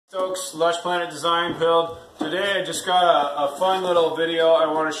Stokes, Lush Planet Design build. Today I just got a fun little video. I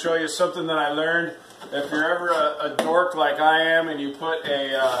want to show you something that I learned. If you're ever a dork like I am and you put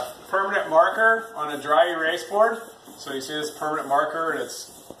a permanent marker on a dry erase board, so you see this permanent marker and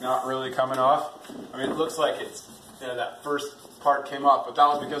it's not really coming off. I mean, it looks like it's, that first part came off, but that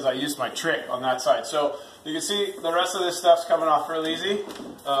was because I used my trick on that side. So you can see the rest of this stuff's coming off real easy.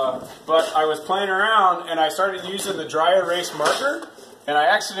 But I was playing around and I started using the dry erase marker, and I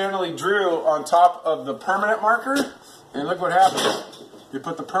accidentally drew on top of the permanent marker, and look what happens. You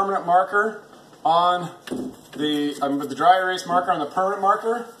put the permanent marker on with the dry erase marker on the permanent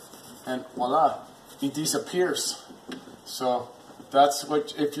marker, and voila, it disappears. So that's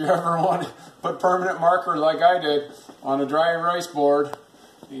what, if you ever want to put permanent marker like I did on a dry erase board,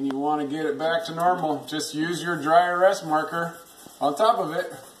 and you want to get it back to normal, just use your dry erase marker on top of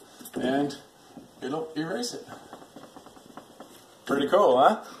it, and it'll erase it. Pretty cool,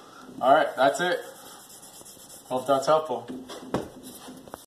 huh? Alright, that's it. Hope that's helpful.